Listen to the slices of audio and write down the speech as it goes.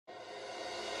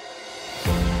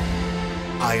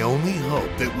I only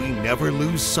hope that we never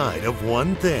lose sight of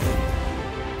one thing,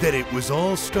 that it was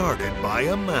all started by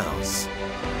a mouse.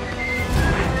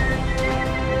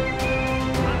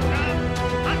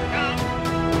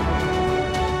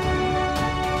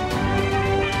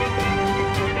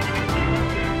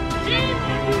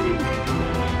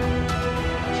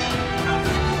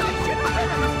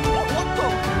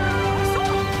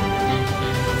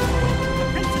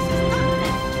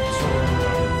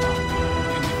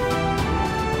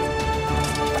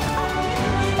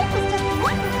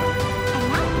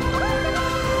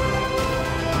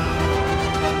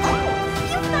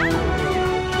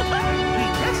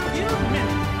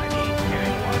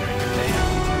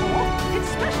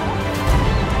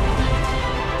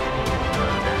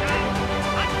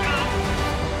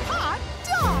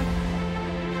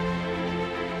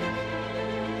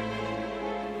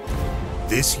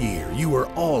 This year, you are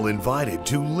all invited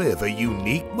to live a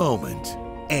unique moment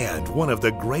and one of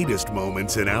the greatest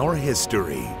moments in our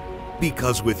history.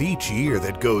 Because with each year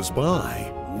that goes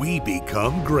by, we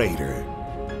become greater.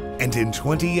 And in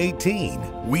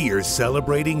 2018, we are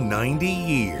celebrating 90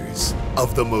 years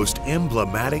of the most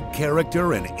emblematic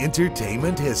character in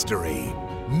entertainment history,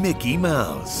 Mickey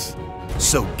Mouse.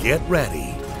 So get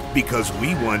ready, because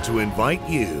we want to invite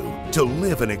you to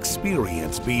live an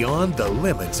experience beyond the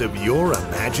limits of your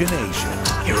imagination.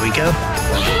 Here we go.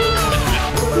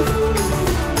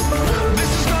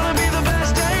 This is gonna be the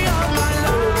best day of my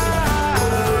life.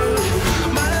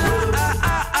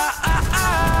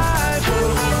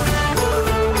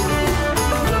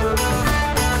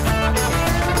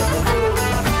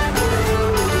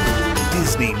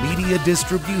 Disney Media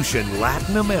Distribution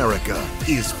Latin America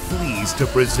is pleased to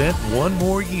present one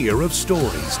more year of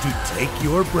stories to take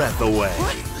your breath away.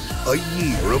 A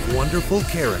year of wonderful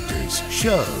characters,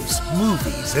 shows,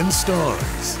 movies, and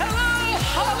stars. Hello,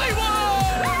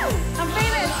 Hollywood! I'm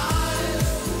famous!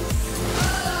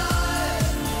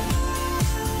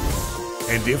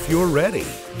 And if you're ready,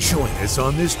 join us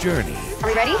on this journey. Are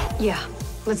we ready? Yeah,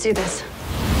 let's do this.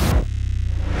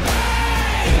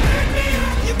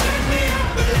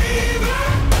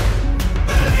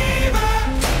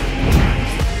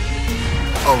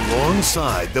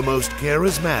 Alongside the most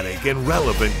charismatic and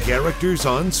relevant characters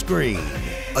on screen.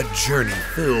 A journey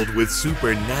filled with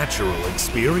supernatural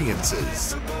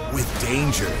experiences, with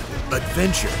danger,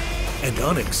 adventure, and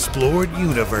unexplored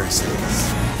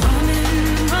universes.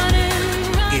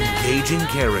 Engaging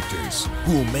characters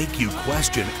who will make you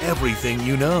question everything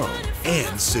you know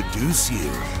and seduce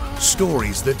you.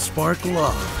 Stories that spark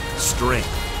love, strength,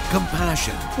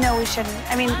 compassion. No, we shouldn't.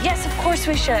 I mean, yes, of course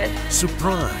we should.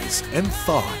 Surprise and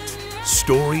thought.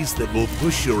 Stories that will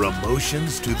push your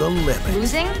emotions to the limit.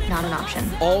 Losing? Not an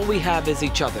option. All we have is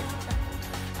each other.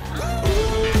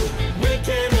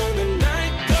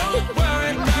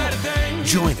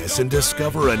 Join us and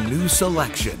discover a new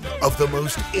selection of the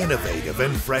most innovative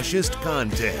and freshest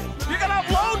content. You're gonna have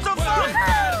loads of fun!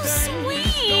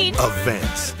 Sweet!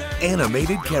 Events,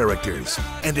 animated characters,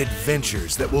 and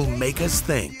adventures that will make us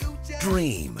think,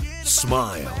 dream,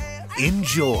 smile,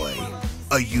 enjoy.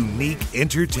 A unique,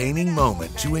 entertaining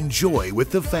moment to enjoy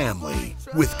with the family,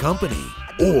 with company,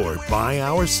 or by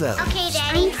ourselves. Okay,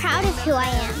 Daddy. I'm proud of who I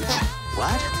am.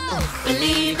 What?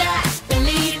 Believe that,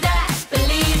 believe that,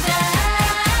 believe that.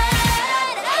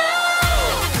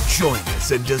 Join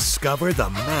us and discover the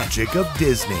magic of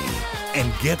Disney.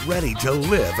 And get ready to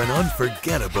live an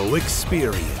unforgettable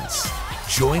experience.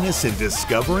 Join us in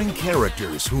discovering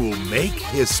characters who will make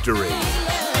history.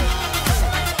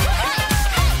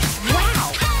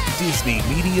 Disney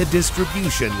Media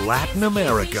Distribution Latin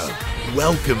America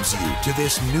welcomes you to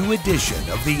this new edition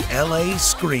of the LA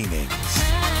screenings.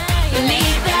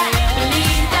 Believe that.